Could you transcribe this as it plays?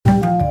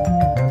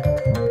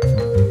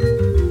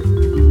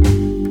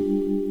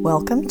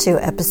Welcome to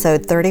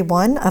episode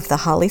 31 of the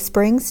Holly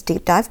Springs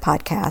Deep Dive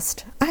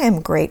Podcast. I am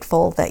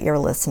grateful that you're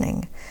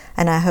listening,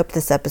 and I hope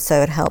this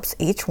episode helps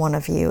each one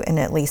of you in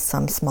at least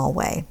some small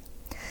way.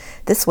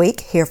 This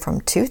week, hear from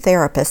two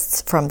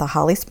therapists from the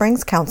Holly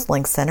Springs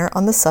Counseling Center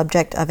on the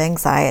subject of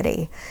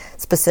anxiety,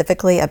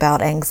 specifically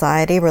about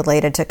anxiety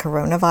related to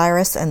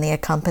coronavirus and the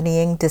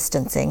accompanying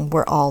distancing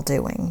we're all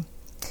doing.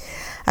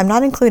 I'm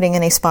not including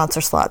any sponsor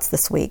slots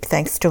this week,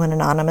 thanks to an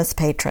anonymous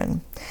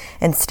patron.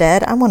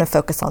 Instead, I want to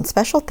focus on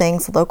special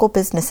things local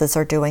businesses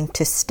are doing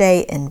to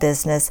stay in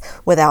business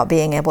without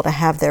being able to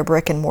have their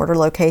brick and mortar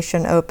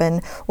location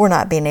open or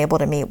not being able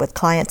to meet with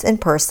clients in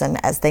person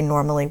as they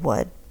normally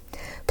would.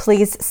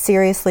 Please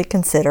seriously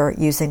consider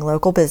using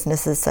local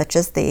businesses such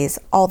as these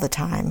all the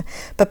time,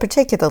 but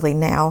particularly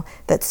now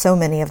that so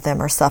many of them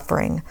are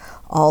suffering.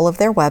 All of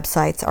their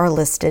websites are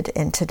listed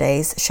in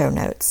today's show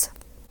notes.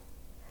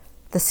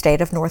 The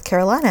state of North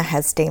Carolina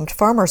has deemed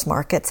farmers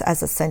markets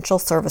as essential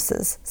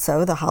services,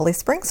 so the Holly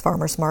Springs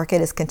Farmers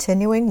Market is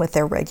continuing with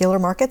their regular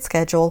market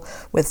schedule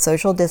with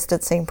social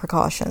distancing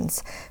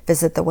precautions.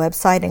 Visit the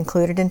website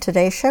included in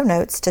today's show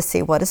notes to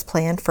see what is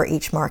planned for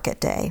each market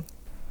day.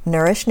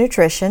 Nourish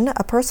Nutrition,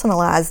 a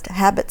personalized,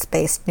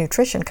 habits-based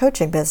nutrition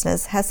coaching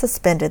business, has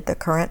suspended the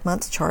current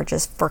month's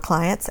charges for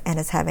clients and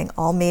is having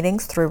all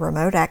meetings through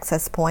remote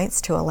access points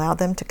to allow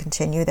them to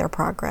continue their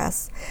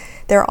progress.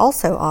 They're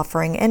also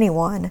offering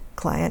anyone,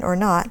 client or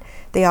not,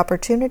 the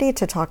opportunity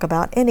to talk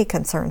about any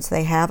concerns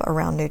they have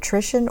around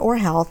nutrition or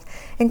health,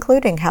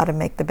 including how to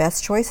make the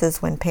best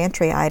choices when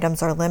pantry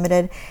items are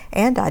limited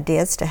and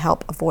ideas to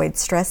help avoid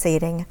stress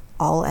eating,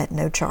 all at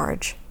no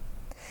charge.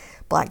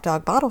 Black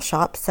Dog Bottle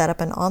Shop set up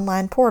an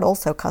online portal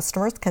so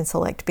customers can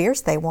select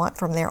beers they want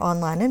from their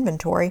online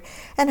inventory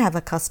and have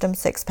a custom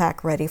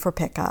six-pack ready for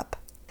pickup.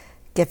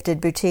 Gifted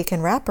Boutique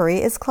and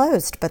Rappery is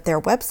closed, but their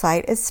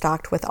website is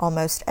stocked with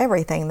almost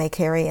everything they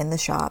carry in the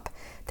shop.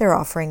 They're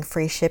offering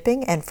free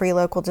shipping and free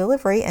local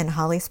delivery in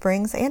Holly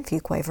Springs and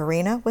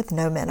Fuquay-Varina with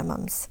no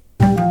minimums.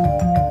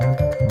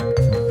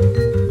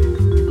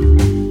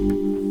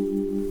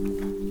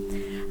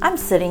 I'm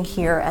sitting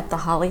here at the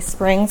Holly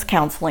Springs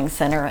Counseling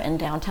Center in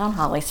downtown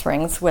Holly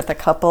Springs with a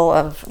couple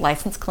of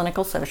licensed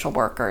clinical social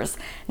workers,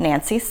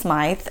 Nancy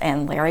Smythe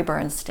and Larry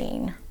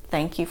Bernstein.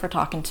 Thank you for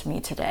talking to me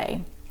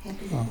today.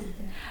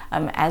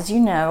 As you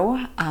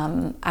know,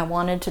 I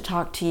wanted to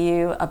talk to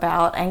you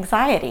about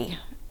anxiety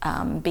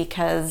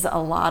because a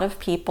lot of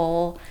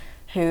people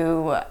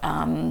who,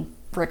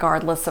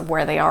 regardless of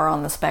where they are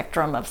on the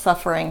spectrum of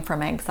suffering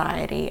from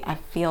anxiety, I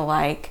feel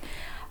like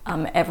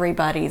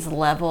everybody's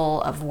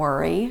level of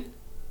worry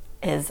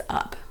is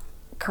up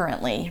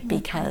currently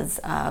because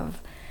of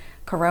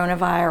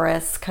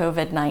coronavirus,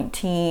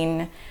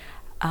 COVID-19,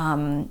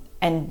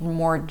 and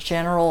more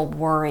general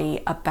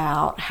worry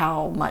about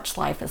how much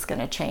life is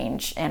going to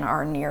change in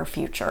our near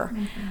future.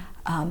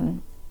 Mm-hmm.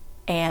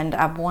 And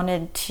I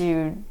wanted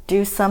to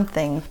do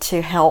something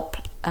to help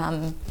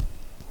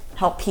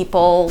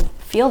people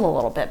feel a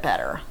little bit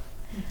better.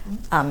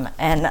 Mm-hmm.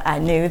 And I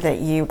knew that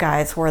you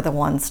guys were the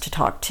ones to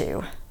talk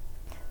to.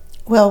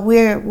 Well,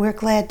 we're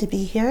glad to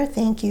be here.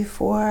 Thank you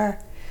for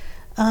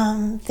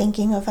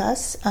thinking of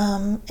us.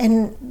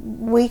 And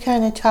we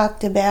kind of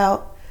talked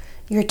about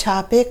your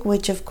topic,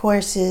 which of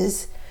course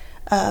is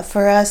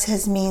for us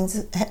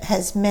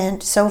has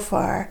meant so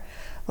far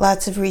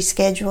lots of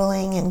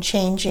rescheduling and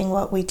changing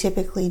what we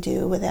typically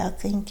do without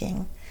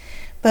thinking.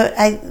 But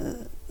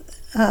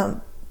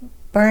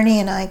Bernie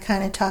and I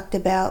kind of talked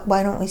about,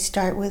 why don't we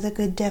start with a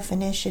good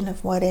definition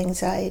of what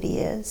anxiety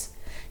is?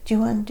 Do you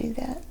want to do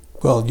that?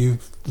 Well, you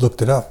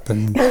looked it up.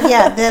 Well,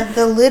 yeah,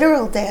 the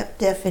literal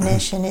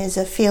definition is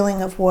a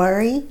feeling of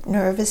worry,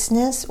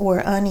 nervousness,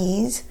 or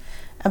unease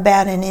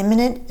about an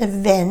imminent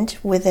event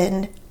with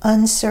an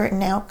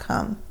uncertain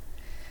outcome.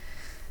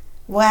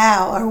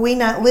 Wow, are we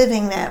not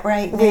living that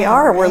right now? We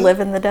are. Right? We're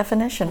living the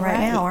definition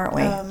right now, aren't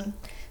we?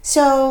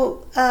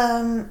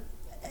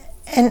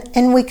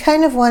 And we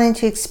kind of wanted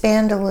to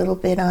expand a little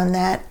bit on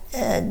that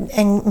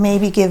and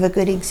maybe give a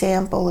good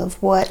example of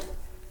what.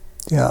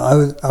 Yeah,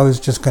 I was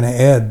just going to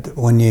add,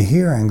 when you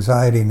hear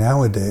anxiety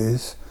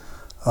nowadays,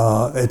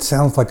 it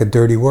sounds like a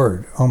dirty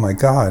word. Oh my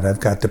God,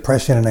 I've got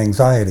depression and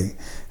anxiety.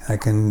 I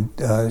can,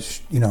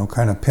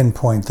 kind of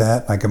pinpoint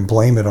that. I can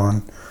blame it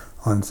on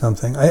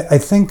something. I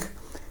think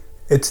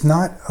it's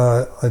not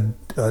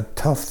a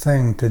tough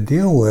thing to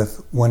deal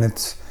with when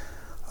it's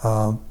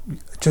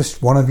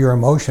just one of your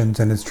emotions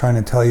and it's trying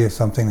to tell you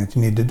something that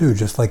you need to do,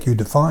 just like you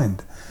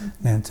defined.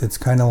 Mm-hmm. And it's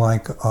kind of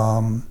like,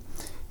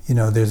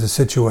 there's a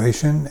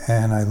situation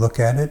and I look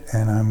at it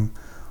and I'm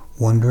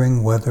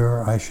wondering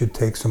whether I should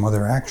take some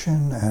other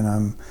action,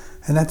 and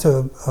that's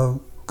a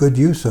good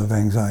use of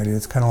anxiety.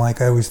 It's kind of like,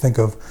 I always think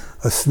of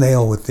a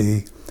snail with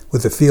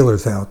the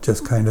feelers out,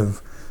 just kind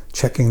of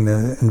checking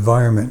the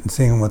environment and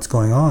seeing what's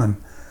going on.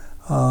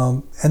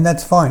 And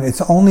that's fine.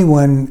 It's only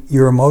when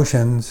your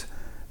emotions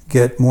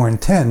get more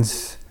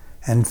intense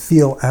and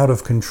feel out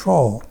of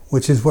control,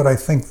 which is what I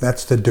think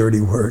that's the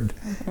dirty word,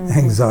 mm-hmm.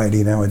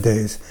 anxiety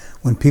nowadays.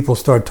 When people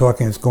start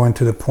talking, it's going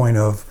to the point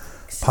of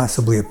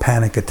possibly a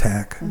panic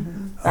attack.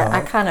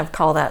 I kind of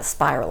call that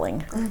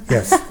spiraling.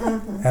 Yes,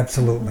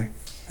 absolutely.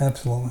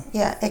 Absolutely.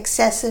 Yeah,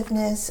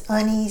 excessiveness,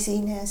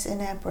 uneasiness,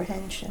 and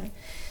apprehension.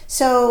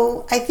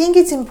 So I think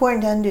it's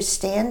important to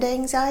understand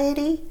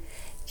anxiety.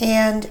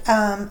 And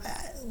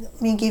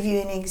let me give you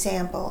an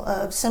example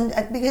of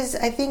because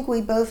I think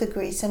we both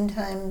agree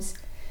sometimes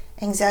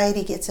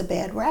anxiety gets a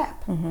bad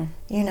rap.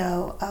 You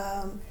know,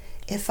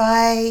 if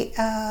I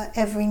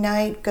every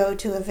night go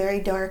to a very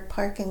dark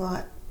parking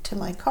lot to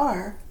my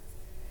car,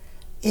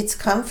 it's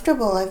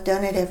comfortable. I've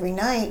done it every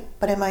night,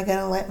 but am I going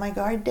to let my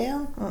guard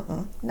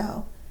down?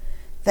 No.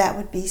 That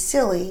would be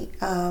silly.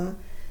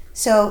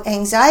 So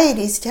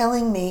anxiety is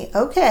telling me,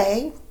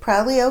 okay,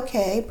 probably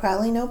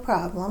no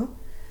problem,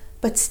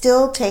 but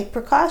still take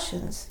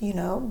precautions, you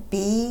know,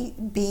 be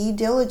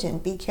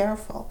diligent, be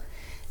careful.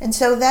 And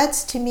so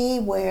that's to me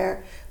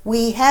where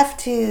there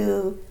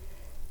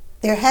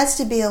has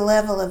to be a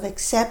level of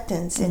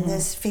acceptance in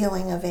this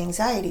feeling of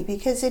anxiety,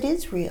 because it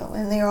is real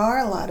and there are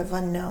a lot of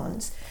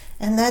unknowns.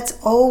 And that's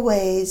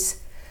always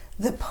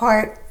the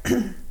part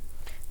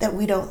that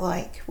we don't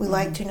like. We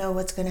like to know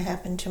what's going to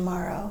happen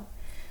tomorrow.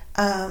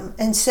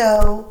 And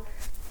so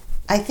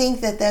I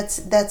think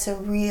that's a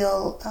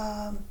real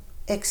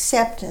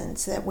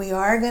acceptance that we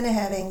are going to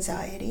have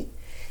anxiety,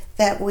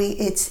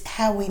 it's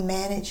how we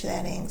manage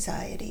that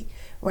anxiety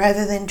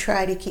rather than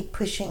try to keep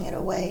pushing it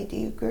away. Do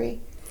you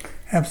agree?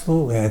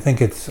 Absolutely. I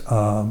think it's,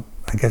 I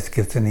guess it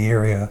gets in the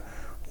area,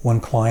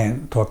 one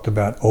client talked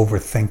about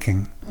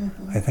overthinking.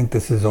 I think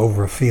this is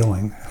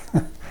overfeeling.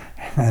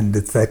 And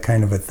it's that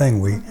kind of a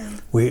thing.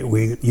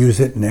 We use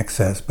it in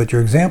excess. But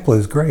your example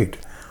is great.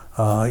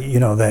 You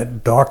know,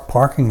 that dark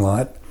parking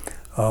lot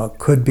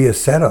could be a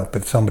setup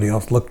if somebody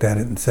else looked at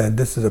it and said,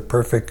 this is a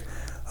perfect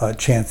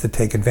chance to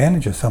take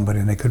advantage of somebody.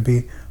 And they could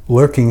be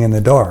lurking in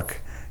the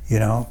dark, you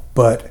know.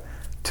 But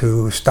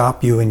to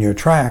stop you in your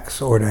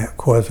tracks or to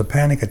cause a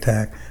panic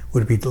attack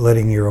would be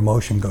letting your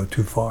emotion go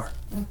too far.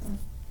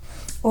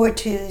 Or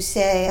to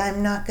say,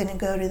 I'm not going to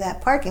go to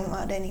that parking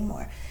lot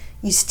anymore.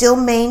 You still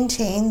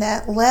maintain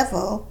that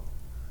level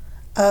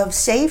of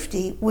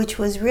safety, which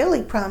was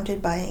really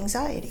prompted by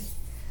anxiety.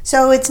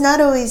 So it's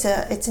not always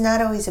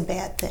a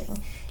bad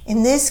thing.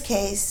 In this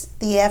case,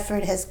 the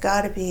effort has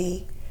got to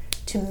be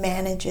to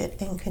manage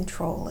it and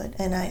control it.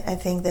 And I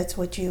think that's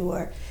what you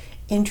were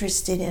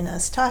interested in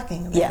us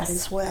talking about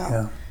as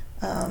well.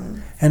 Yeah.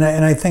 And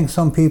I think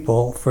some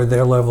people, for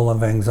their level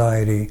of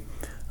anxiety,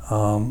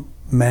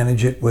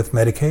 manage it with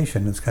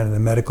medication. It's kind of the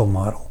medical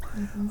model.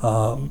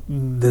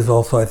 There's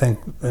also, I think,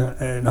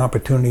 an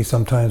opportunity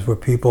sometimes where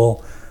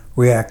people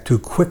react too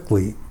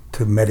quickly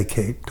to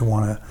medicate, to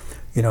want to,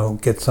 you know,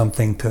 get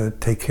something to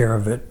take care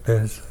of it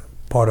as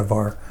part of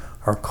our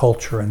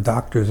culture. And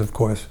doctors, of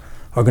course,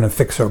 are going to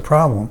fix our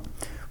problem.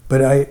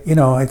 But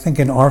I think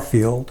in our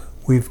field,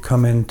 we've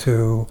come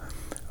into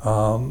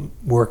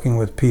working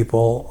with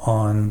people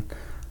on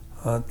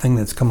a thing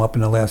that's come up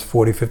in the last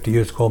 40, 50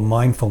 years called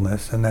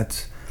mindfulness, and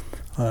that's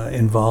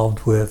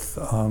involved with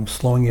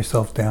slowing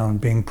yourself down,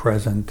 being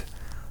present.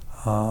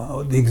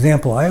 The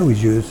example I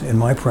always use in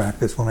my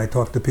practice when I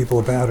talk to people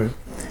about it,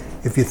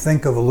 if you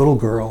think of a little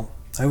girl,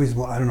 I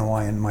don't know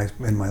why in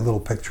my little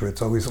picture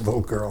it's always a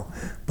little girl,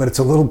 but it's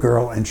a little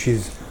girl and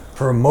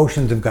her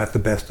emotions have got the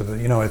best of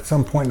it. You know, at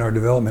some point in our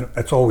development,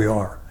 that's all we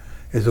are,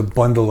 is a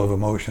bundle of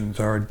emotions.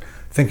 Our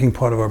thinking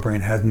part of our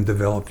brain hasn't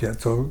developed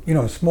yet. So, you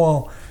know,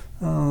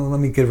 let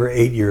me give her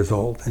 8 years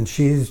old, and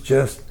she's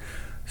just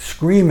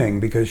screaming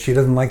because she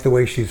doesn't like the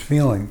way she's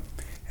feeling.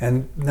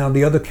 And now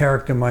the other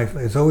character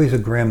is always a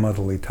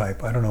grandmotherly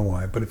type. I don't know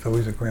why, but it's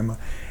always a grandma.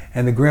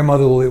 And the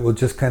grandmother will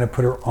just kind of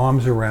put her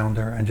arms around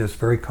her and just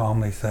very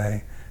calmly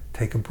say,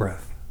 take a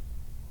breath.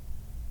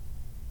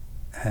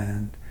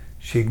 And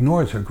she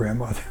ignores her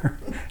grandmother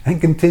and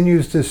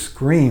continues to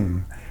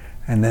scream.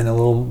 And then a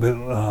little bit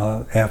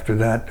after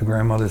that, the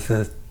grandmother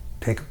says,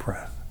 take a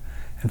breath.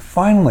 And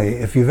finally,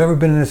 if you've ever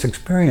been in this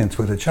experience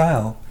with a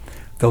child,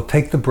 they'll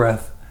take the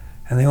breath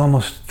and they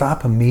almost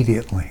stop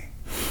immediately.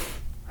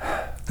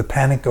 The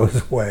panic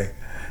goes away.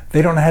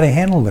 They don't know how to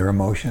handle their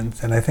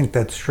emotions. And I think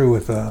that's true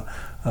with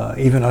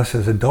even us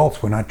as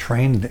adults. We're not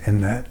trained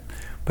in that.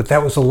 But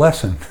that was a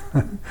lesson.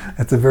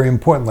 That's a very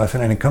important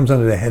lesson. And it comes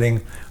under the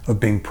heading of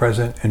being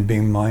present and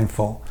being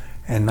mindful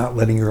and not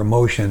letting your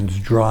emotions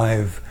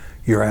drive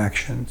your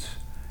actions.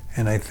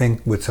 And I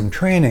think with some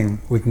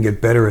training, we can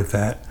get better at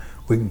that.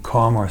 We can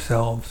calm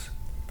ourselves.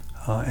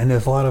 And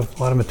there's a lot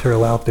of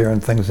material out there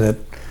and things that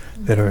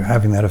are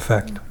having that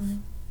effect.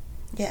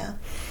 Yeah.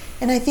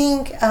 And I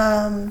think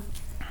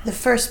the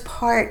first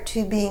part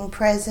to being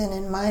present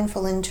and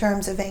mindful in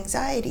terms of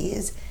anxiety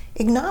is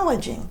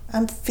acknowledging,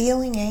 I'm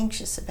feeling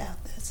anxious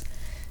about this.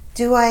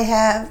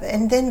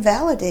 And then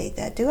validate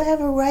that. Do I have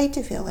a right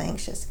to feel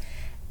anxious?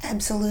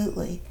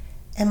 Absolutely.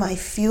 Am I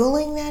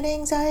fueling that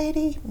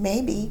anxiety?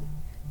 Maybe.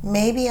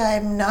 Maybe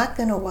I'm not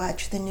going to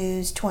watch the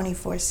news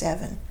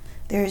 24/7.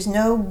 There's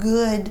no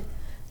good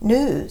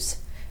news.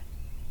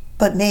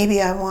 But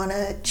maybe I want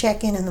to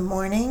check in the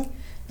morning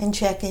and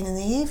check in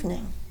the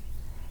evening.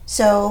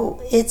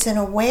 So it's an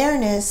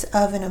awareness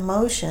of an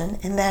emotion,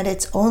 and that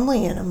it's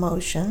only an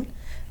emotion,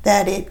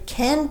 that it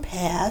can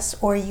pass,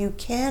 or you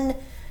can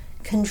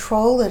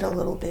control it a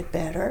little bit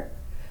better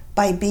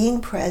by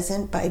being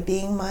present, by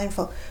being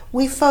mindful.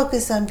 We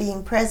focus on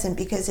being present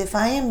because if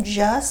I am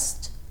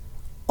just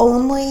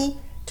only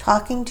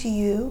talking to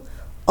you,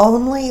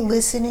 only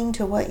listening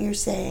to what you're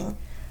saying,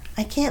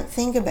 I can't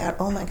think about,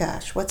 oh my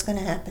gosh, what's going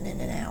to happen in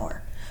an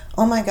hour?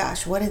 Oh my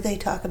gosh, what did they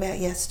talk about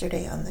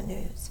yesterday on the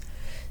news?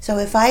 So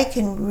if I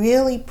can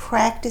really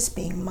practice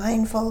being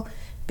mindful,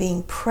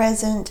 being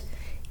present,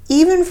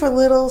 even for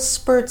little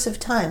spurts of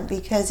time,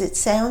 because it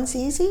sounds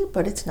easy,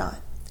 but it's not.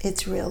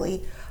 It's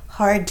really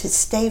hard to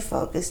stay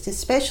focused,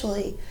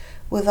 especially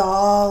with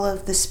all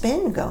of the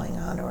spin going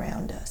on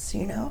around us,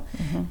 you know?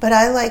 Mm-hmm. But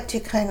I like to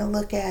kind of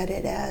look at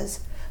it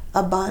as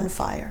a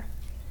bonfire.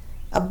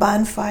 A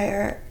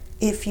bonfire,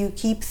 if you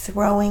keep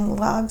throwing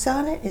logs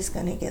on it, is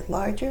going to get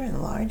larger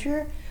and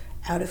larger,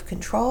 out of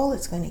control.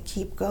 It's going to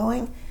keep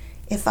going.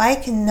 If I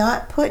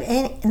cannot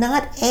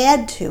not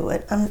add to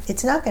it,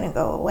 it's not going to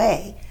go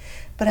away,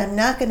 but I'm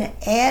not going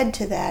to add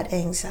to that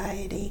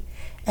anxiety,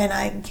 and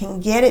I can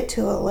get it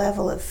to a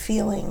level of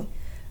feeling,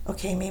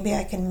 okay, maybe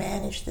I can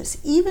manage this,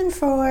 even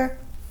for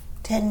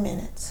 10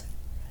 minutes.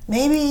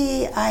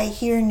 Maybe I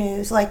hear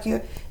news, like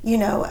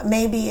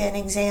maybe an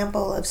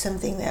example of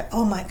something that,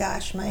 oh my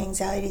gosh, my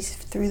anxiety's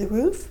through the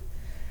roof.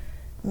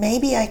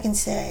 Maybe I can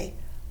say,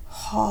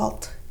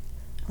 halt,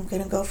 I'm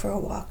going to go for a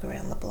walk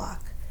around the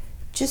block,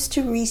 just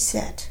to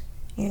reset.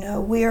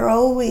 We're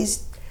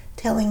always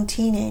telling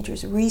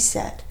teenagers,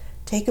 reset,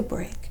 take a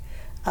break,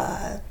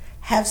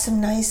 have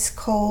some nice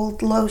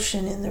cold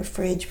lotion in the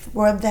fridge,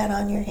 rub that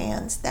on your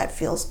hands, that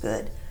feels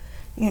good.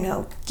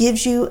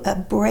 Gives you a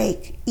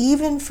break,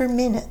 even for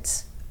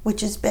minutes,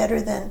 which is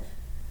better than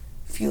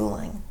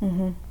fueling.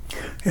 Mm-hmm.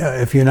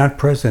 Yeah, if you're not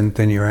present,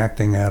 then you're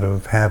acting out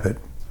of habit.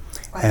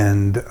 Right.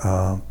 And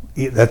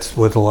that's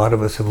what a lot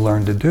of us have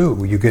learned to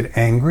do. You get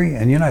angry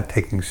and you're not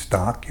taking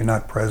stock, you're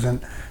not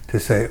present to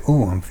say,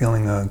 oh, I'm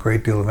feeling a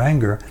great deal of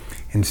anger.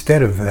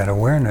 Instead of that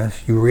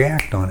awareness, you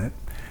react on it.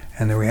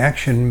 And the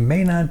reaction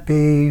may not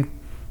be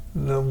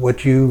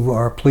what you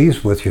are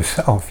pleased with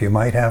yourself. You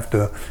might have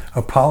to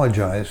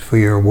apologize for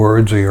your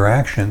words or your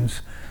actions.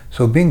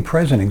 So being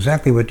present,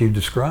 exactly what you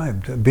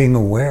described, being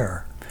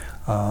aware,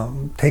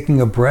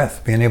 taking a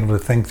breath, being able to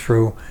think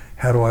through,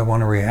 how do I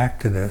want to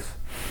react to this?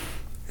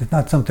 It's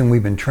not something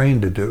we've been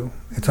trained to do.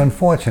 It's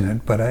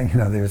unfortunate, but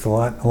there's a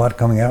lot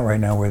coming out right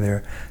now where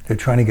they're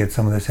trying to get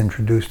some of this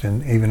introduced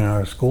even in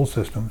our school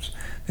systems,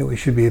 that we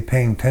should be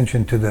paying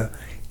attention to the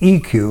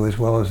EQ as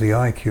well as the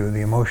IQ, the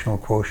emotional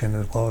quotient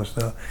as well as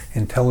the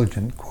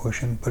intelligent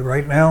quotient. But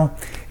right now,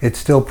 it's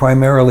still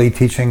primarily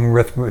teaching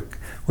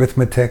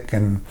arithmetic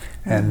and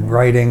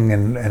writing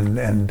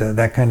and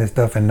that kind of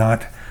stuff, and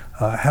not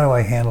how do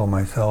I handle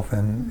myself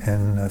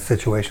in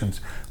situations?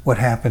 What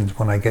happens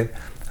when I get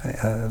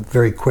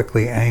very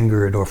quickly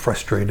angered or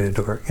frustrated,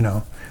 or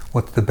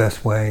what's the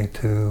best way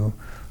to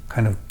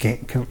kind of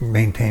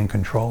maintain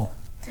control?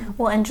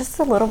 Well, and just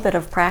a little bit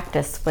of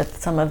practice with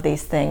some of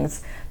these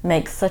things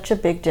makes such a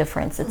big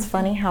difference. It's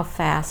funny how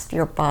fast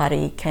your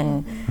body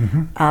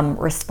can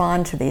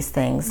respond to these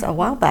things. A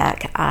while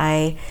back,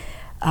 I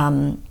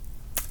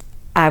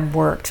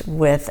worked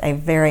with a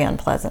very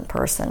unpleasant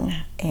person,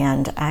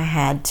 and I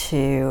had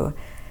to,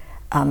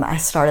 I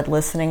started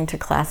listening to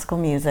classical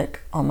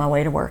music on my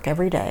way to work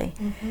every day,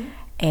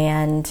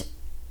 and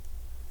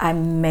I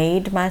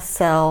made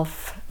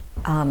myself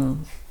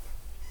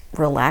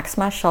relax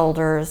my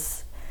shoulders.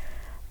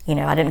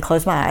 I didn't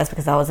close my eyes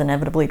because I was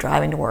inevitably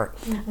driving to work.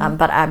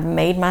 But I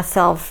made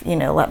myself,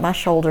 let my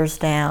shoulders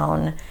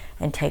down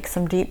and take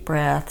some deep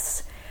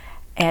breaths.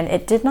 And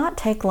it did not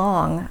take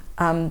long.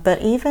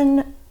 But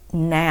even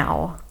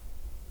now,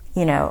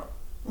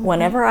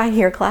 whenever I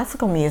hear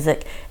classical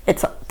music,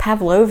 it's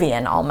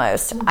Pavlovian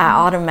almost. I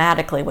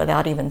automatically,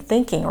 without even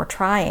thinking or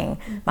trying,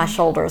 my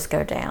shoulders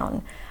go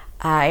down.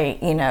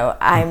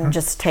 I'm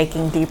just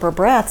taking deeper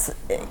breaths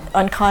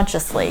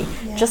unconsciously,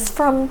 just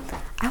from,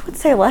 I would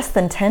say, less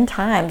than 10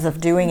 times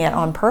of doing it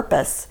on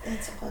purpose.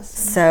 That's awesome.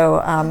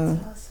 So,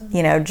 That's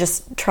awesome.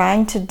 Just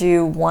trying to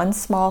do one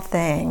small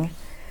thing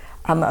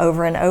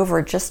over and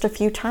over just a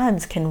few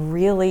times can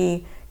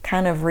really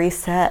kind of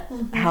reset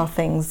how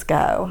things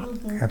go.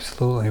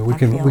 Absolutely.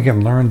 We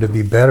can learn to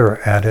be better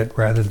at it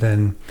rather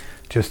than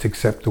just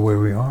accept the way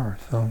we are.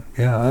 So,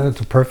 yeah,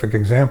 that's a perfect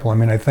example.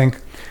 I think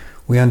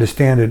we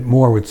understand it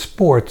more with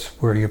sports,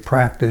 where you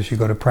practice, you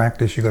go to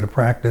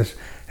practice,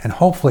 and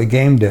hopefully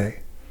game day,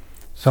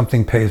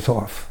 something pays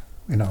off,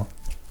 Well,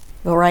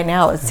 right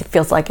now it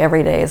feels like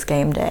every day is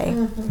game day.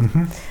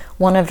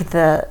 One of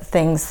the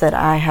things that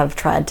I have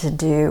tried to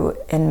do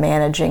in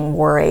managing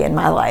worry in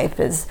my life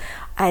is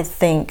I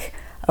think,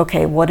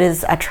 okay,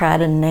 I try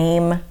to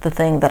name the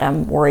thing that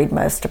I'm worried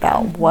most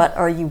about. What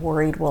are you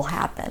worried will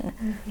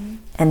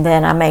happen? And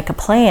then I make a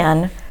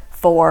plan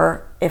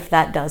for if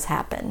that does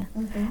happen.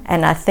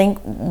 And I think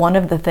one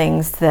of the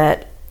things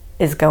that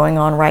is going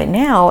on right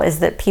now is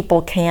that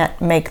people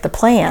can't make the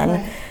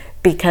plan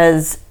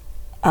because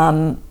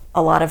A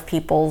lot of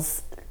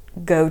people's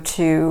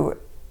go-to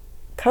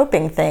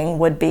coping thing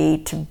would be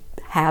to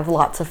have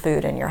lots of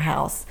food in your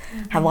house,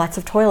 have lots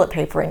of toilet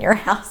paper in your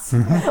house,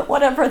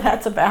 whatever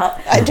that's about.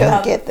 I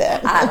don't get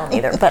that. I don't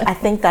either. But I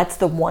think that's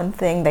the one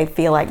thing they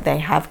feel like they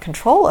have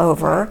control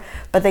over,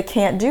 but they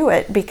can't do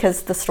it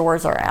because the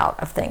stores are out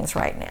of things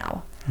right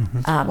now.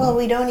 Well,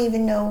 we don't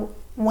even know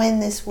when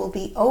this will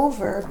be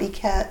over,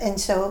 and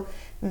so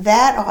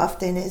that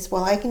often is,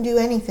 well, I can do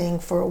anything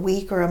for a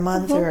week or a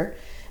month or,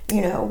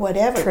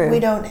 whatever.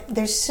 True.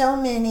 There's so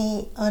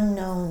many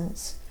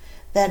unknowns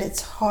that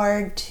it's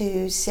hard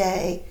to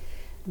say,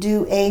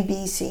 do A,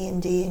 B, C,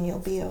 and D, and you'll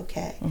be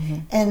okay.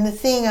 And the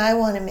thing I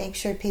want to make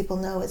sure people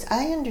know is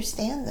I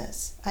understand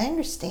this. I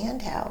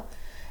understand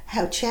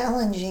how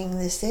challenging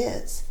this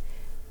is.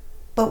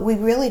 But we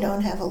really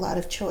don't have a lot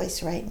of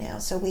choice right now.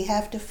 So we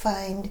have to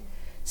find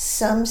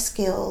some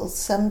skills,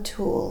 some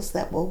tools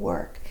that will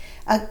work.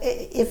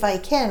 If I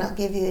can, I'll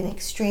give you an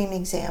extreme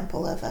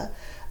example of a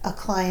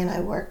client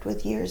I worked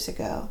with years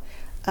ago.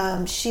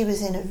 She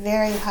was in a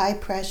very high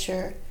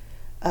pressure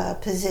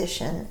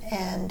position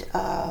and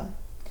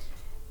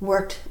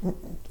worked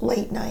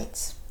late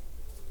nights.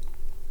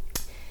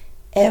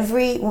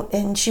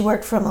 And she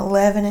worked from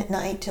 11 at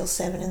night till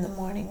 7 in the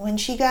morning. When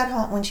she got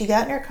home, when she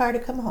got in her car to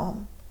come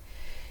home,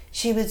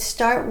 she would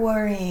start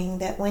worrying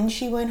that when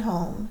she went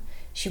home,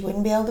 she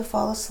wouldn't be able to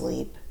fall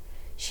asleep.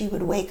 She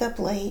would wake up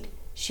late.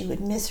 She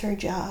would miss her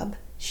job.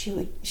 She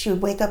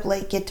would wake up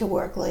late, get to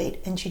work late,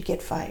 and she'd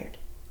get fired.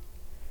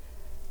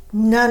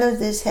 None of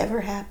this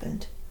ever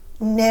happened.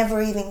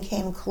 Never even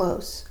came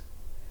close.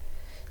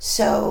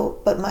 So,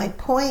 but my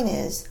point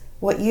is,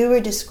 what you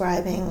were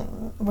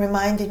describing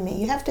reminded me,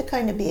 you have to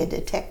kind of be a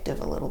detective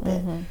a little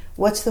bit.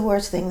 What's the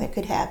worst thing that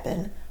could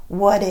happen?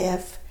 What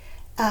if?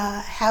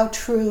 How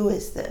true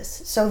is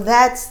this? So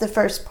that's the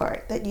first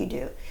part that you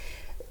do.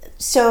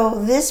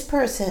 So this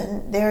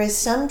person, there is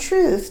some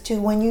truth to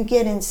when you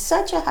get in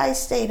such a high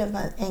state of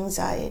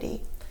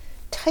anxiety,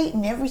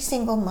 tighten every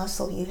single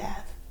muscle you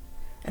have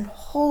and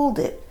hold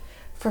it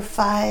for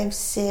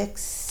 5-6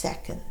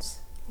 seconds.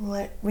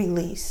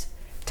 Release.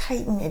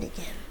 Tighten it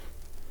again.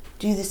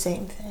 Do the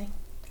same thing.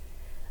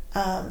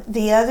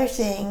 The other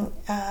thing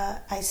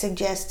I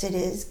suggested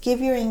is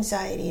give your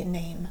anxiety a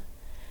name.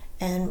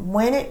 And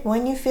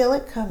when you feel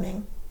it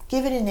coming,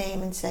 give it a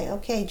name and say,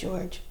 okay,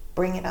 George,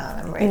 bring it on,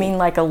 I'm ready. You mean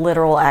like a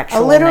literal actual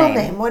name? A literal name,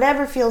 name,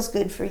 whatever feels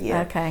good for you.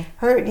 Okay.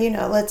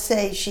 Let's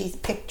say she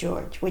picked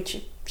George,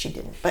 which she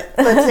didn't, but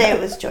let's say it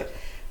was George.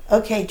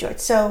 Okay, George.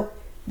 So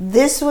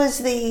this was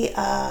the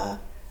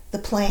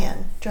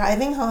plan.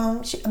 Driving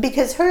home,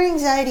 because her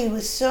anxiety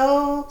was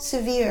so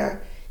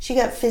severe, she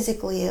got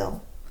physically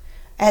ill,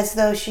 as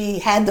though she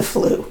had the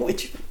flu,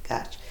 which,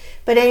 gosh.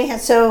 But anyhow,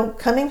 so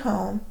coming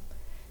home,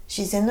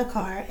 she's in the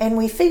car, and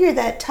we figured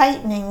that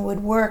tightening would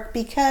work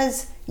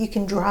because you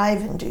can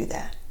drive and do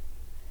that.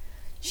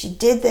 She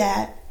did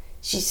that.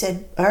 She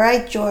said, all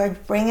right, George,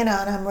 bring it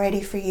on. I'm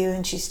ready for you.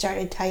 And she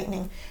started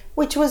tightening,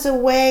 which was a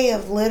way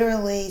of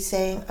literally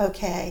saying,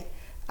 okay,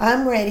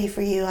 I'm ready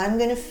for you. I'm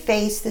going to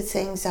face this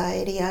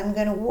anxiety. I'm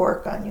going to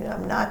work on you.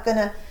 I'm not going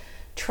to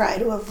try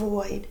to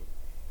avoid.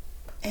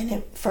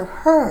 And for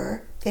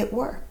her, it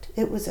worked.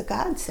 It was a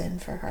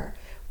godsend for her.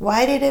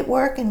 Why did it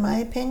work, in my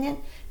opinion?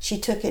 She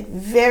took it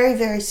very,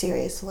 very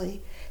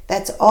seriously.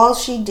 That's all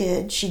she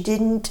did. She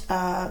didn't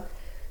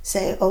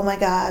say, oh my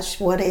gosh,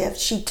 what if?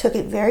 She took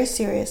it very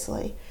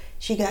seriously.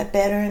 She got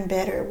better and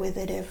better with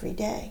it every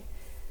day.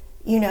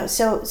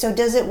 So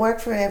does it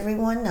work for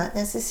everyone? Not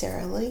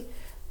necessarily.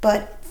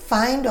 But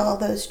find all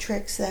those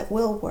tricks that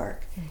will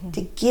work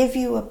to give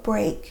you a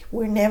break.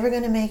 We're never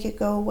going to make it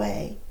go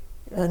away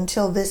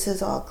until this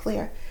is all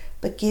clear.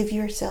 But give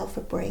yourself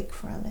a break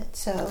from it.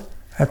 So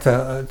that's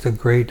a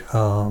great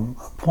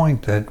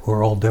point, that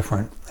we're all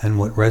different, and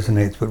what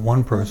resonates with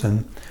one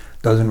person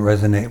doesn't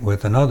resonate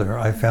with another.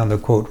 I found a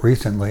quote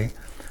recently,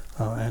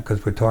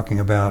 because we're talking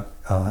about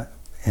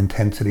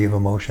intensity of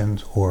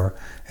emotions, or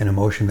an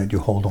emotion that you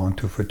hold on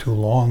to for too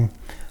long,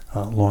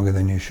 longer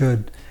than you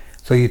should.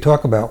 So you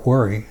talk about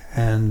worry,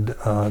 and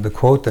the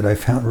quote that I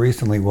found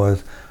recently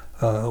was,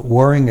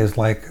 worrying is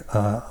like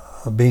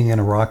being in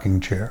a rocking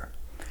chair.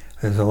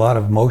 There's a lot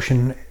of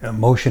emotion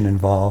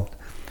involved,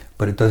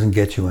 but it doesn't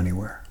get you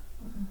anywhere.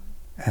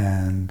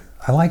 And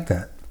I like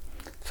that.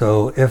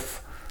 So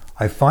if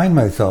I find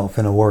myself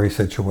in a worry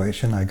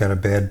situation, I got a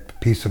bad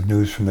piece of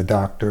news from the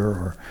doctor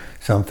or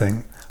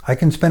something, I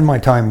can spend my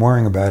time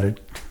worrying about it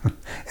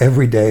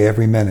every day,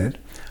 every minute.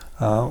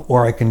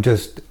 Or I can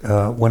just,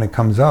 when it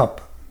comes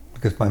up,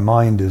 because my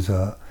mind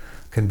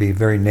can be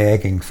very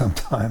nagging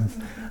sometimes,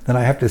 then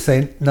I have to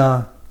say,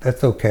 nah,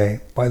 that's okay.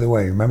 By the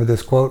way, remember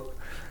this quote?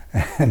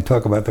 And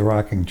talk about the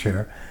rocking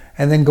chair.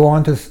 And then go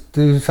on to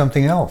do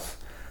something else.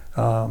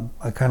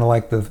 I kind of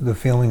like the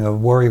feeling of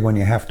worry when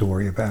you have to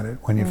worry about it.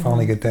 When you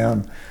finally get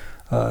down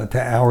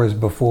to hours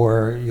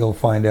before you'll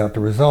find out the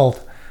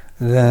result,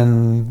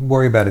 then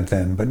worry about it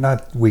then, but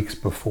not weeks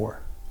before.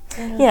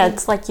 Yeah,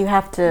 it's like you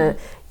have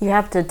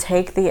to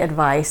take the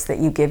advice that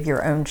you give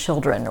your own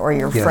children or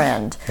your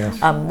friend.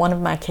 Yes. One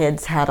of my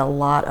kids had a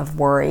lot of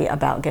worry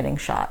about getting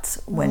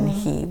shots when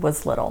he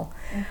was little.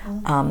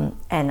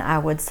 And I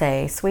would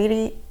say,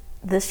 sweetie,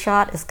 this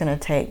shot is going to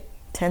take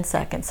 10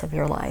 seconds of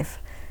your life.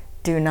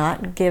 Do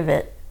not give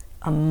it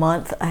a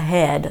month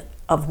ahead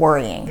of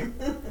worrying,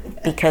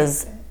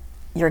 because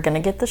you're going to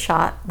get the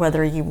shot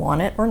whether you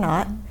want it or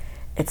not.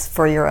 It's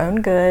for your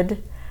own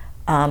good,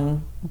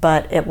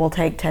 but it will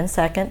take 10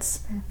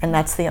 seconds, and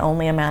that's the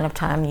only amount of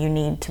time you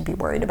need to be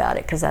worried about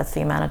it, because that's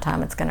the amount of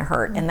time it's going to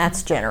hurt. And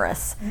that's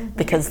generous,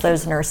 because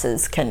those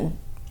nurses can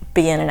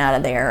be in and out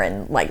of there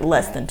in like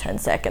less than 10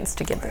 seconds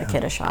to give the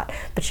kid a shot.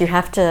 But you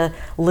have to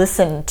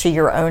listen to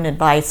your own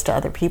advice to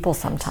other people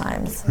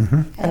sometimes,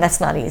 and that's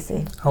not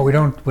easy. Oh,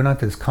 we're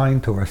not as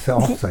kind to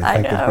ourselves, I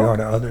think, as we are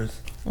to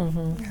others.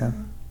 Yeah.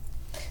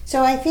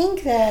 So I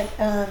think that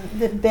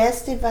the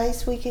best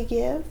advice we can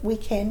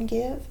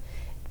give,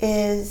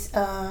 is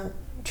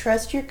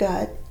trust your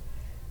gut.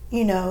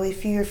 You know,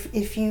 if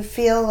you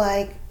feel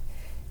like,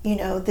 you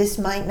know, this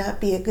might not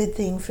be a good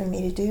thing for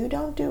me to do,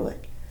 don't do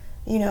it.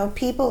 You know,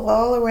 people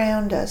all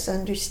around us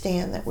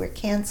understand that we're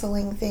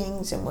canceling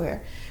things and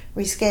we're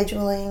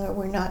rescheduling or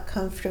we're not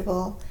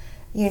comfortable.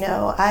 You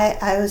know,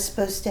 I was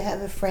supposed to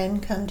have a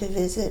friend come to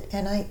visit,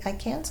 and I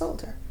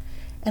canceled her.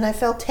 And I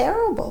felt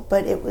terrible,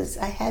 but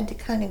I had to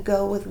kind of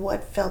go with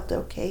what felt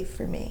okay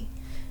for me.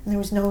 And there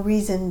was no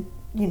reason,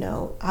 you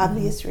know,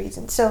 obvious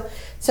reason. So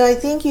I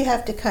think you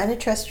have to kind of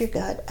trust your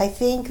gut. I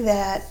think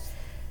that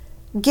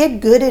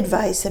get good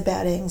advice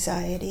about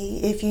anxiety.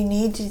 If you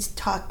need to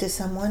talk to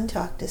someone,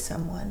 talk to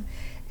someone.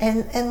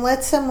 And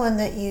let someone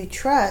that you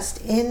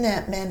trust in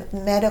that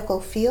medical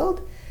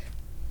field,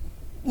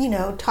 you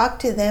know, talk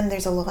to them.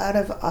 There's a lot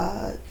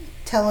of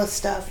tele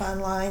stuff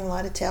online, a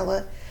lot of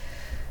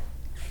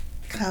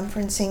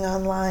teleconferencing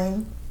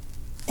online.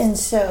 And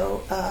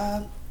so,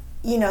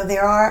 you know,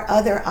 there are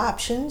other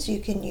options you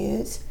can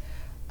use.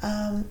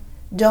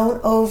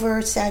 Don't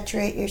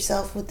oversaturate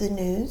yourself with the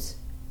news.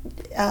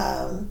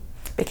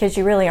 Because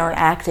you really aren't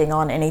acting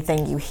on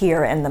anything you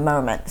hear in the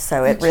moment.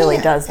 So it really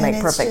does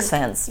make perfect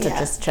sense to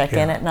just check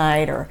in at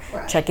night, or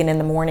check in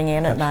the morning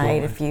and at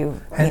night if you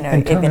know.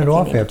 And turn it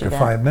off after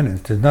 5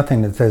 minutes. There's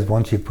nothing that says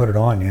once you put it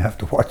on, you have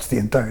to watch the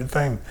entire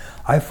thing.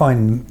 I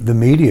find the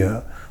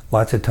media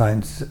lots of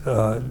times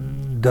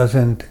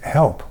doesn't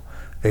help.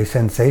 They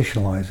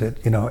sensationalize it.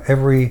 You know,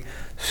 every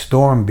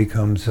storm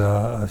becomes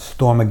a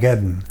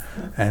Stormageddon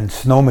and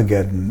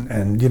Snowmageddon,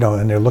 and you know,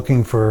 and they're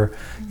looking for,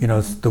 you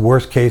know, the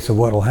worst case of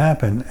what'll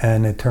happen,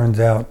 and it turns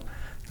out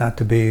not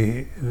to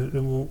be,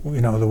 you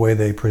know, the way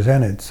they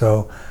present it.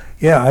 So,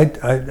 yeah,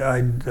 I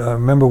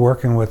remember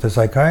working with a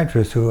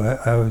psychiatrist who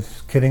I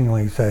was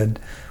kiddingly said,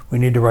 we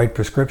need to write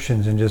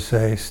prescriptions and just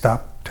say,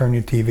 stop, turn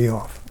your TV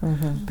off.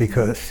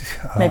 Because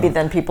maybe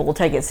then people will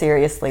take it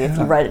seriously if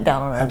you write it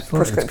down on a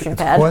prescription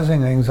pad. It's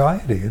causing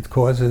anxiety. It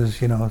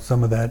causes, you know,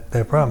 some of that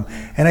problem.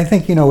 And I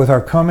think, you know, with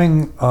our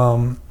coming,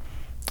 what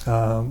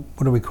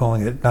are we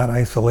calling it? Not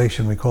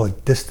isolation, we call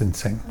it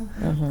distancing,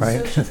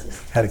 right?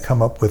 Had to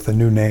come up with a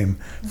new name,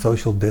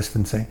 social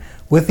distancing,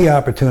 with the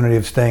opportunity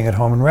of staying at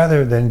home, and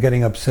rather than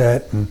getting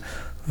upset and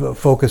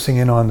focusing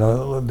in on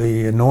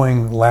the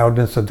annoying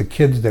loudness of the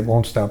kids that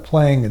won't stop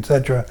playing,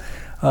 etc.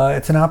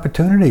 It's an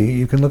opportunity.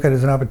 You can look at it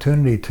as an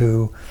opportunity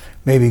to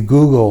maybe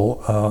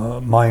Google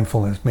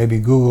mindfulness, maybe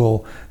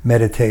Google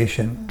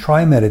meditation.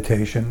 Try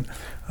meditation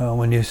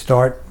when you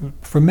start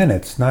for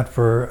minutes, not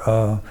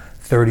for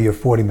 30 or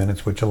 40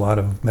 minutes, which a lot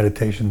of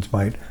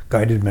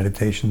guided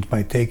meditations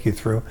might take you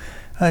through.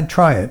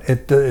 Try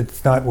it.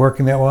 It's not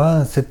working that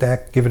well. Sit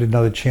back, give it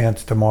another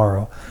chance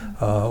tomorrow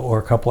or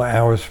a couple of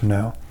hours from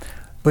now.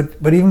 But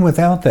even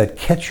without that,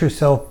 catch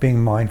yourself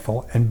being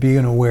mindful and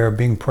being aware,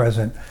 being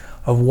present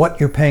of what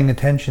you're paying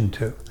attention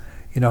to.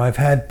 You know, I've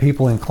had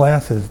people in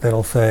classes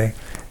that'll say,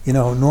 you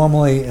know,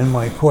 normally in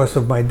my course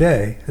of my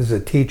day as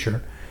a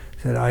teacher,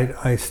 said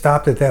I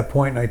stopped at that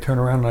point and I turn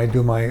around and I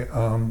do my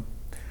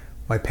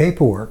my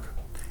paperwork,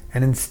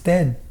 and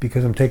instead,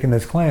 because I'm taking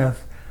this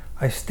class,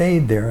 I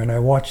stayed there and I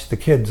watched the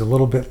kids a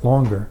little bit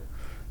longer,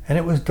 and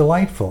it was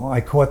delightful.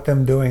 I caught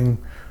them doing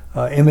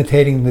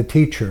imitating the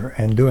teacher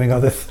and doing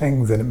other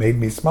things, and it made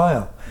me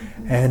smile.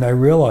 And I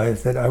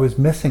realized that I was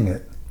missing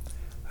it.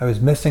 I was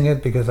missing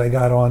it because I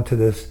got onto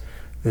this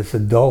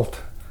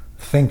adult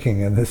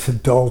thinking and this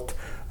adult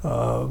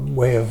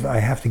way of I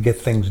have to get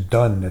things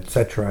done,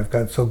 etc. I've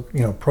got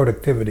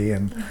productivity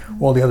and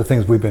all the other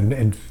things we've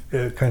been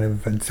kind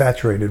of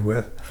saturated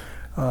with.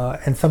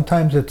 And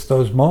sometimes it's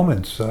those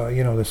moments,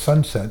 the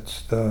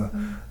sunsets,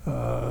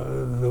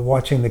 the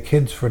watching the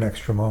kids for an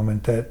extra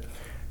moment that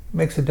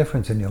makes a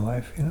difference in your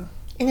life, you know.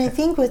 And I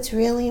think what's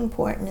really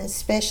important,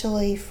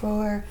 especially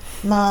for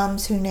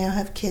moms who now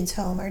have kids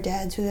home or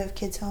dads who have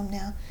kids home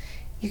now,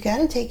 you got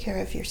to take care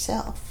of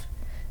yourself.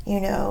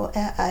 You know,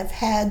 I've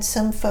had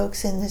some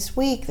folks in this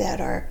week that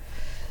are,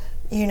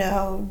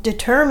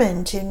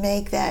 determined to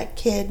make that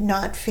kid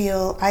not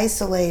feel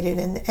isolated.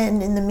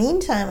 And in the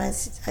meantime, I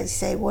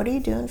say, what are you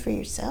doing for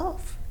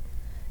yourself?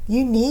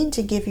 You need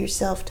to give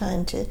yourself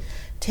time to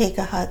take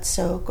a hot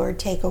soak or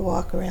take a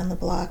walk around the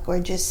block or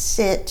just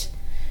sit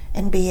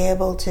and be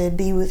able to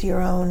be with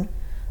your own,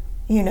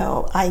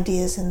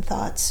 ideas and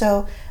thoughts.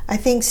 So I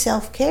think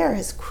self-care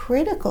is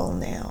critical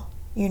now,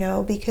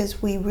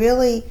 because we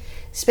really,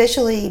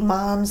 especially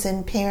moms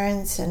and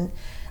parents,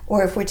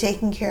 or if we're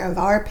taking care of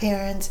our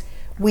parents,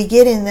 we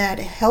get in that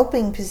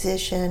helping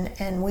position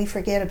and we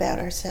forget about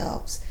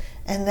ourselves.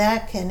 And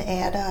that can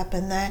add up,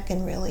 and that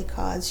can really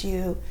cause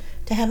you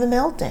to have a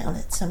meltdown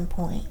at some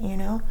point,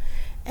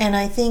 And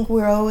I think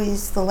we're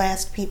always the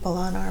last people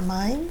on our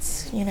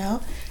minds,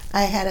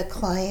 I had a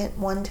client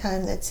one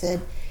time that said,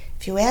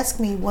 if you ask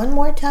me one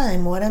more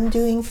time what I'm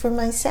doing for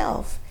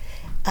myself,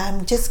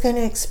 I'm just going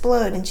to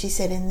explode. And she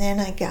said, and then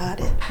I got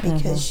it,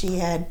 because she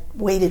had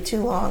waited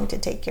too long to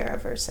take care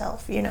of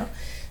herself,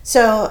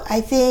 So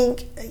I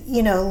think,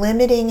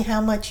 limiting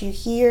how much you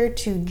hear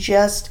to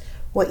just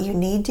what you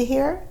need to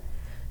hear,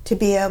 to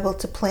be able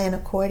to plan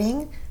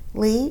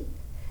accordingly,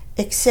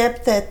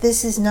 accept that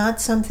this is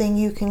not something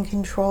you can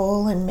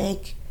control and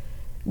make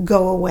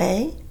go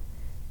away,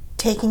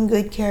 taking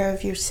good care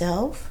of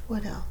yourself.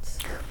 What else?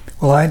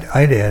 Well,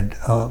 I'd add,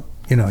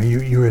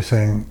 you were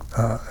saying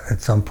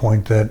at some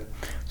point that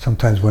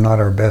sometimes we're not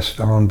our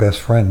own best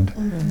friend.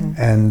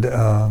 And,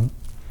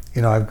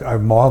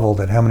 I've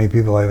marveled at how many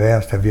people I've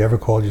asked, have you ever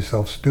called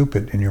yourself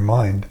stupid in your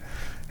mind?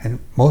 And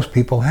most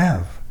people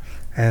have.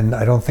 And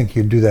I don't think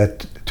you'd do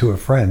that to a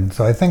friend.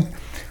 So I think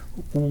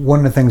one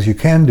of the things you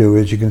can do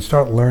is you can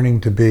start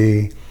learning to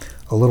be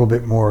a little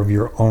bit more of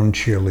your own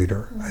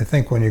cheerleader. I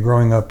think when you're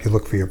growing up, you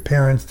look for your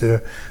parents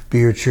to be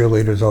your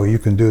cheerleaders. Oh, you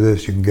can do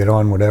this, you can get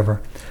on,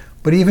 whatever.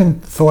 But even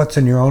thoughts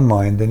in your own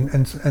mind,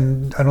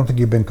 and I don't think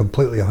you've been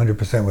completely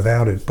 100%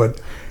 without it, but,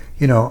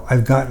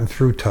 I've gotten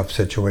through tough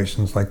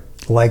situations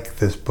like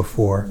this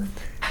before,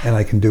 and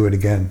I can do it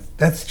again.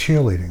 That's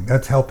cheerleading.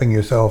 That's helping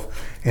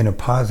yourself in a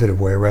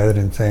positive way rather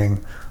than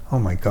saying, oh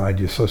my God,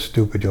 you're so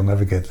stupid, you'll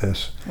never get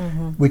this.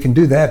 We can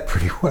do that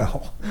pretty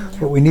well,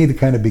 but we need to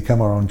kind of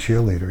become our own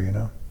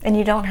cheerleader, And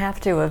you don't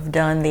have to have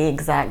done the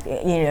exact,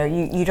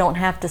 you don't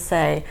have to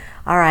say,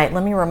 all right,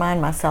 let me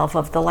remind myself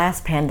of the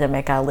last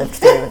pandemic I lived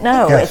through.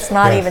 No, Yes, it's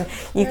not yes. even,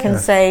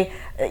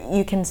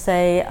 you can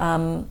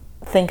say,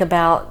 think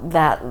about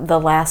that the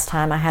last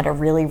time I had a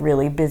really,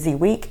 really busy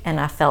week and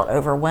I felt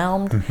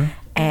overwhelmed,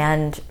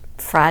 and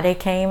Friday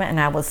came and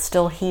I was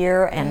still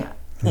here, and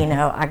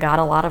I got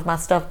a lot of my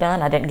stuff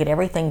done. I didn't get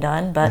everything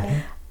done, but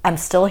I'm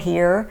still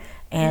here,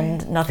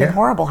 and nothing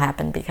horrible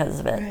happened because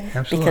of it.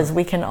 Absolutely. Because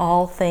we can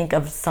all think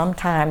of some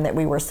time that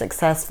we were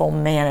successful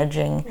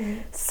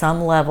managing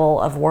some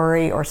level of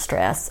worry or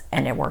stress,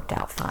 and it worked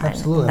out fine.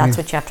 Absolutely. That's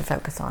what you have to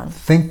focus on.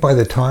 Think by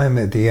the time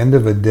at the end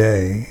of a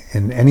day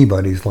in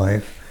anybody's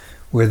life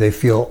where they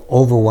feel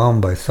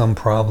overwhelmed by some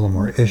problem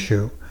or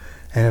issue,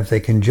 and if they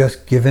can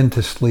just give in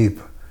to sleep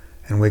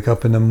and wake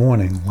up in the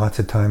morning, lots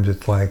of times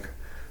it's like,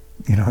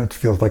 it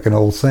feels like an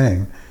old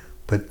saying,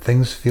 but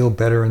things feel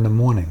better in the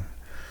morning.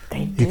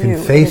 They do. You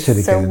can face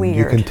it so again. weird.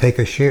 You can take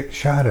a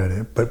shot at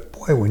it. But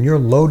boy, when you're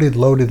loaded,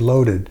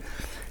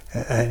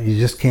 and you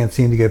just can't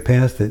seem to get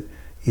past it,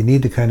 you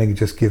need to kind of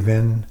just give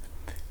in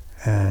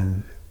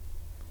and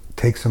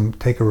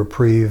take a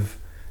reprieve,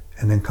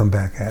 and then come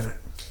back at it.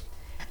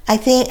 I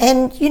think,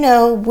 and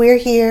we're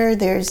here,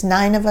 there's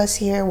 9 of us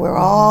here, we're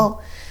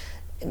all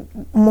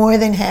more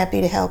than happy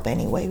to help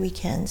any way we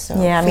can.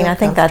 So yeah, I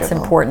think that's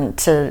important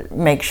to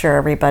make sure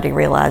everybody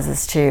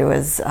realizes too,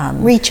 is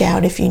reach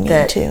out if you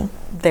need to.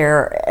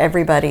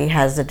 Everybody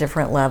has a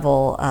different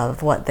level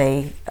of what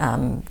they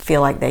feel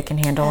like they can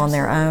handle on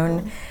their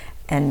own,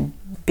 and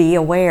be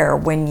aware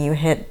when you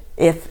hit,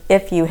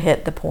 if you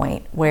hit the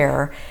point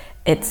where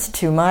it's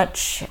too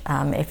much,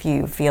 if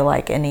you feel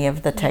like any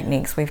of the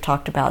techniques we've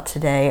talked about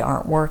today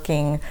aren't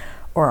working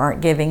or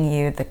aren't giving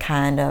you the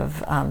kind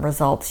of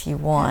results you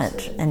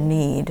want and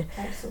need,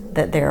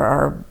 that there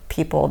are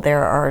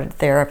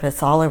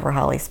therapists all over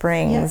Holly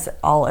Springs,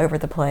 all over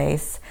the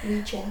place.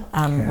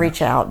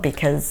 Reach out,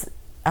 because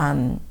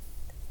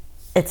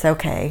it's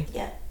okay.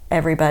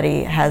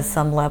 Everybody has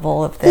some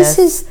level of this.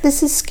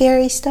 This is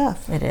scary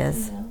stuff. It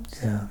is.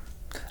 Yeah,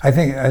 I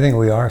think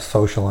we are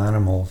social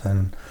animals,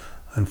 and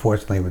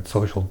unfortunately with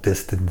social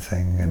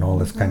distancing and all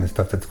this kind of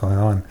stuff that's going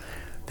on,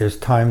 there's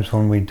times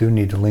when we do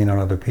need to lean on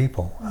other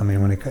people. I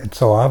mean, when it's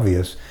so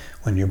obvious,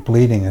 when you're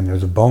bleeding and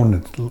there's a bone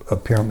that's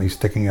apparently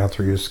sticking out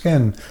through your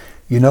skin,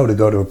 to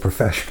go to a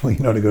professional,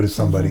 to go to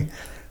somebody.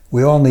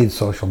 We all need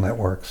social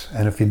networks,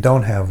 and if you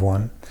don't have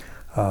one,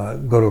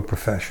 go to a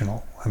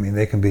professional. I mean,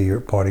 they can be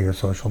part of your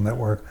social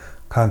network.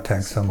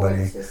 Contact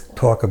somebody,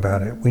 talk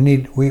about it.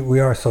 We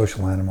are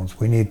social animals.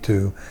 We need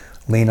to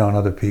lean on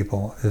other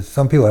people.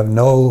 Some people have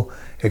no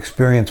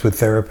experience with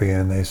therapy,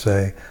 and they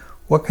say,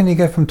 what can you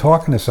get from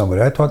talking to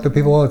somebody? I talk to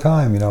people all the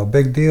time,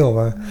 big deal.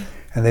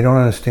 And they don't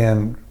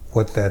understand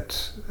what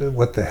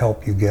the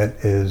help you get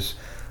is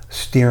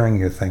steering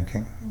your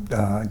thinking,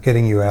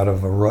 getting you out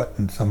of a rut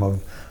in some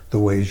of the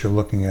ways you're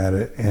looking at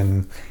it,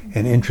 and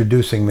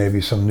introducing maybe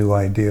some new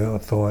idea or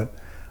thought.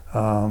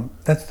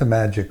 That's the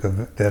magic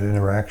of that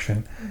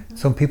interaction.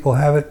 Some people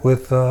have it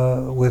with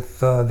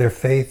their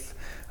faith,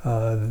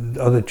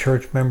 other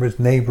church members,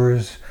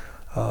 neighbors,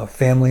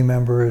 family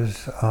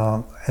members,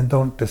 and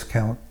don't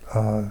discount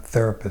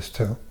therapists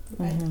too.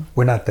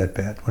 We're not that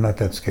bad. We're not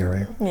that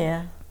scary.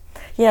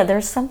 Yeah,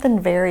 there's something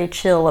very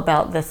chill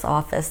about this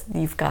office.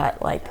 You've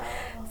got like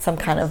some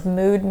kind of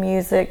mood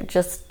music,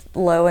 just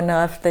low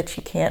enough that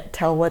you can't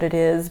tell what it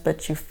is,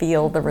 but you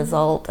feel the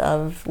result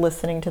of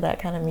listening to that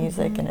kind of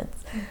music, and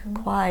it's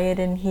quiet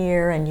in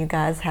here, and you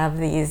guys have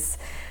these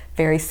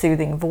very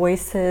soothing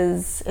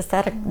voices.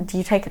 Do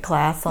you take a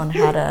class on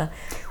how to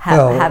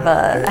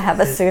have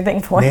a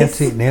soothing voice?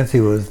 Nancy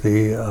was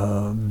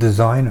the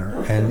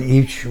designer, and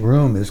each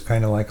room is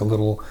kind of like a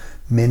little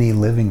mini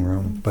living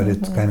room, but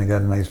it's kind of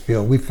got a nice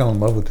feel. We fell in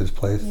love with this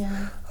place.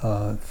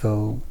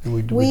 So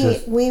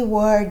we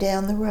were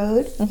down the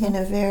road in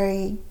a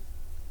very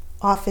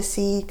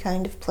office-y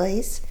kind of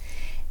place,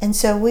 and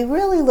so we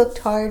really looked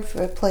hard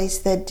for a place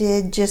that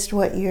did just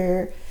what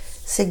you're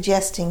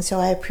suggesting.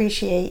 So I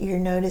appreciate your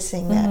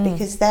noticing that,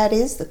 because that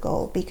is the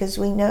goal, because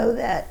we know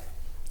that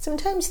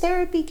sometimes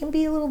therapy can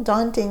be a little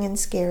daunting and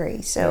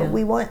scary, so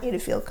we want you to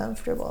feel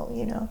comfortable,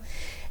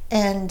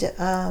 and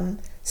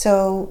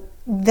so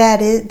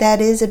that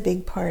is a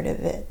big part of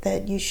it,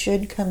 that you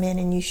should come in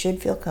and you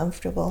should feel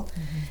comfortable.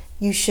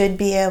 You should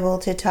be able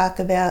to talk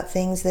about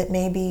things that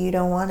maybe you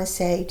don't want to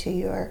say to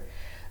your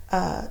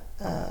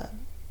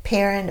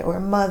parent or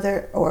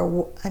mother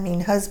or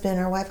husband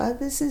or wife. Oh,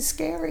 this is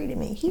scary to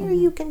me. Here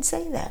you can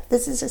say that.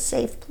 This is a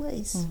safe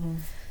place.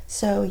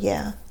 So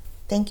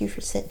thank you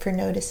for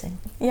noticing.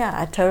 Yeah,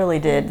 I totally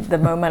did. The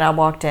moment I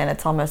walked in,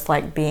 it's almost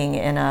like being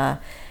in a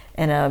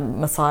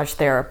massage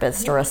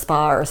therapist or a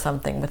spa or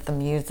something, with the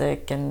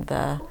music and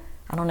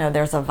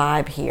there's a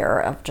vibe here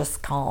of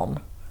just calm.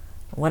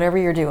 Whatever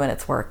you're doing,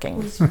 it's working.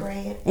 We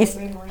spray it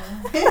every morning.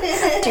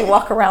 Do you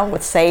walk around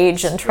with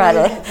sage and try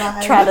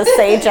to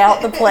sage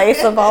out the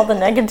place of all the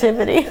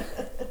negativity?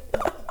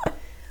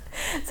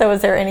 So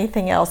is there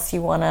anything else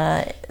you want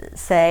to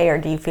say, or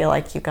do you feel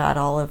like you got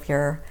all of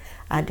your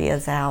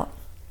ideas out?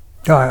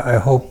 I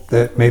hope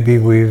that maybe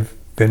we've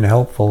been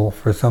helpful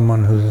for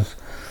someone who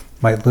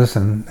might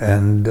listen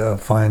and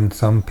find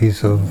some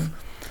piece of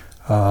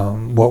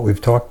what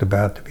we've talked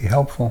about to be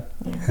helpful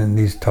in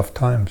these tough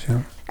times.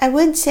 I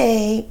would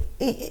say,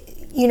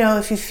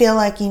 if you feel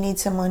like you need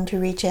someone to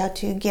reach out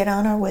to, get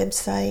on our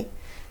website.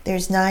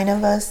 There's 9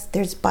 of us.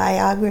 There's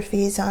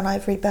biographies on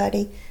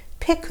everybody.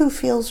 Pick who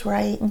feels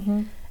right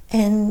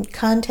and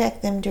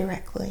contact them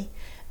directly.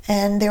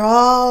 And they're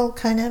all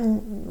kind of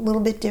a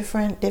little bit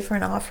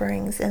different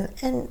offerings.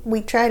 And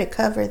we try to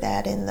cover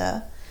that in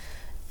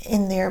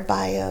their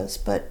bios.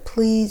 But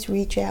please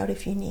reach out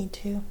if you need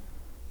to.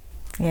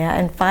 Yeah,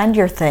 and find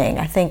your thing.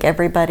 I think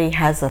everybody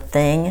has a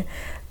thing.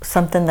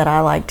 Something that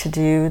I like to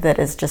do that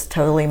is just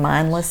totally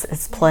mindless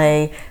is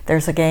play.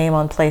 There's a game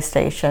on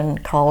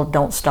PlayStation called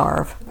Don't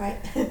Starve. Right.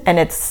 And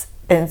it's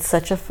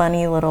such a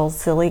funny little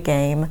silly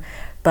game,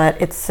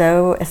 but it's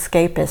so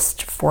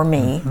escapist for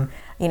me.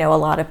 A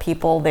lot of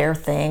people, their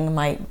thing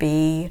might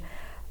be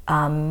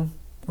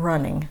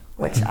running,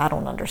 which I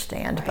don't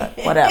understand, but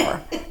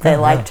whatever. They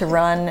like to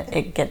run,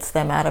 it gets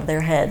them out of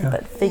their head.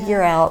 But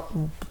figure out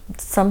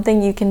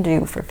something you can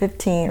do for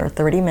 15 or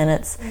 30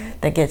 minutes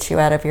that gets you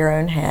out of your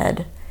own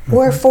head.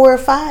 Or 4 or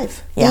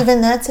 5. Even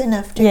that's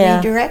enough to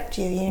redirect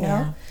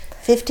you,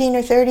 15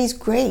 or 30 is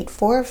great.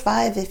 4 or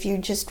 5 if you're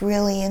just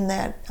really in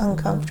that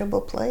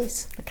uncomfortable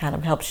place. It kind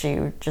of helps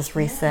you just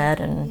reset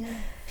and get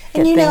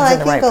and things in the right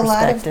I think a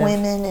lot of perspective.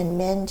 women and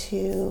men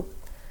too,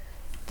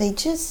 they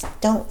just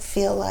don't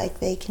feel like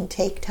they can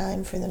take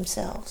time for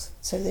themselves.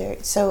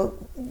 So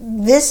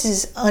this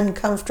is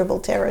uncomfortable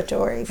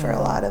territory for a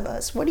lot of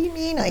us. What do you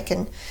mean I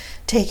can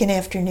take an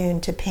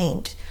afternoon to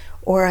paint,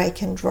 or I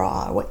can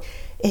draw?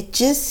 It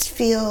just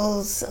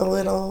feels a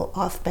little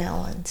off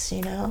balance,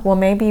 Well,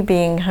 maybe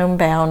being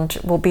homebound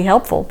will be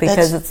helpful,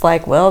 because it's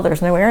like, well,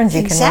 there's no errands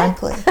you can run.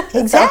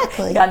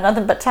 Exactly. You got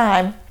nothing but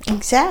time.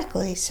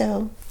 Exactly.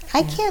 So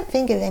I can't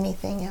think of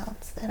anything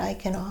else that I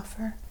can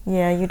offer.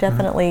 Yeah, you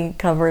definitely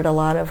covered a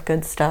lot of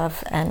good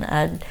stuff, and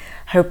I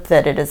hope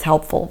that it is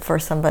helpful for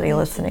somebody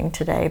listening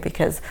today,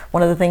 because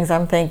one of the things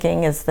I'm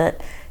thinking is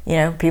that,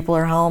 people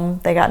are home,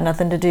 they got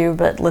nothing to do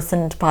but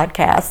listen to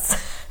podcasts.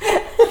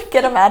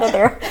 Get them out of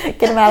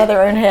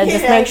their own head.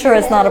 Just make sure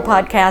it's not a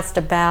podcast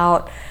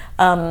about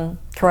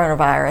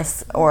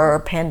coronavirus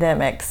or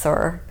pandemics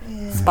or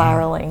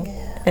spiraling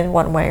in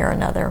one way or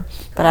another.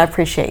 But I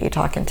appreciate you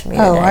talking to me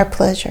today. Oh, our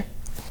pleasure.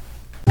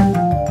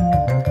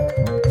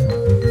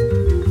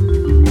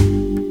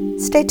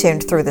 Stay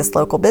tuned through this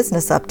local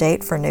business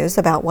update for news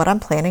about what I'm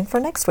planning for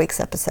next week's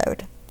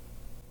episode.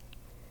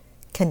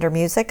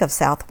 Kindermusik of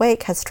South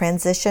Wake has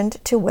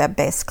transitioned to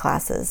web-based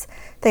classes.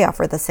 They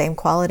offer the same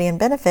quality and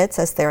benefits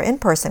as their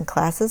in-person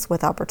classes,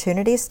 with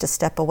opportunities to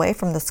step away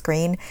from the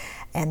screen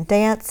and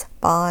dance,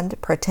 bond,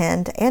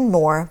 pretend, and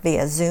more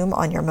via Zoom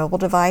on your mobile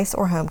device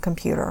or home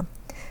computer.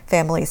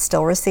 Families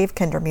still receive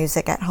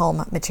Kindermusik at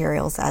home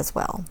materials as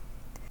well.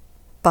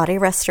 Body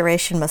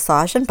Restoration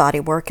Massage and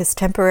Bodywork is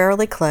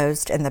temporarily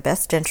closed in the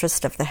best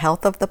interest of the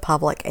health of the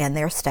public and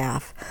their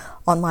staff.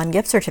 Online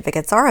gift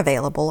certificates are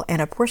available,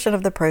 and a portion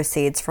of the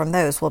proceeds from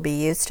those will be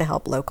used to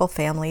help local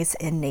families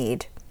in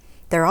need.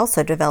 They're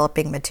also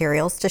developing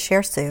materials to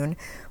share soon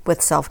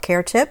with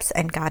self-care tips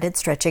and guided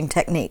stretching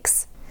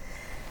techniques.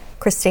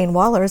 Christine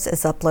Wallers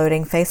is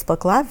uploading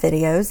Facebook Live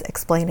videos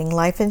explaining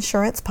life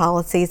insurance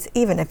policies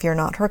even if you're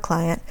not her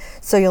client,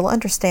 so you'll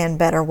understand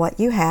better what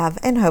you have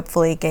and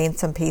hopefully gain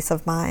some peace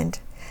of mind.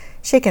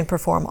 She can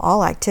perform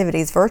all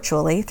activities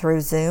virtually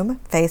through Zoom,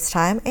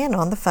 FaceTime, and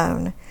on the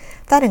phone.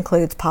 That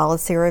includes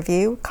policy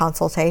review,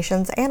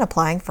 consultations, and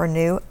applying for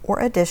new or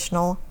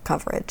additional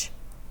coverage.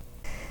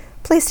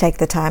 Please take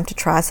the time to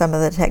try some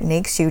of the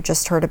techniques you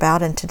just heard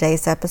about in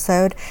today's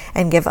episode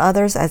and give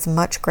others as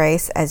much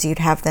grace as you'd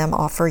have them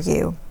offer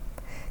you.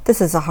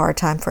 This is a hard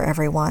time for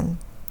everyone.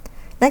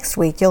 Next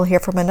week, you'll hear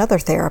from another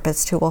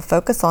therapist who will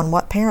focus on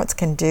what parents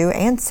can do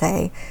and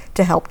say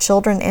to help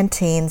children and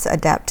teens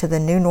adapt to the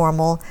new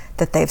normal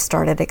that they've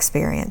started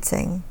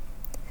experiencing.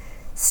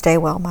 Stay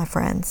well, my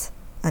friends.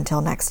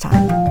 Until next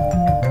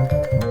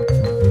time.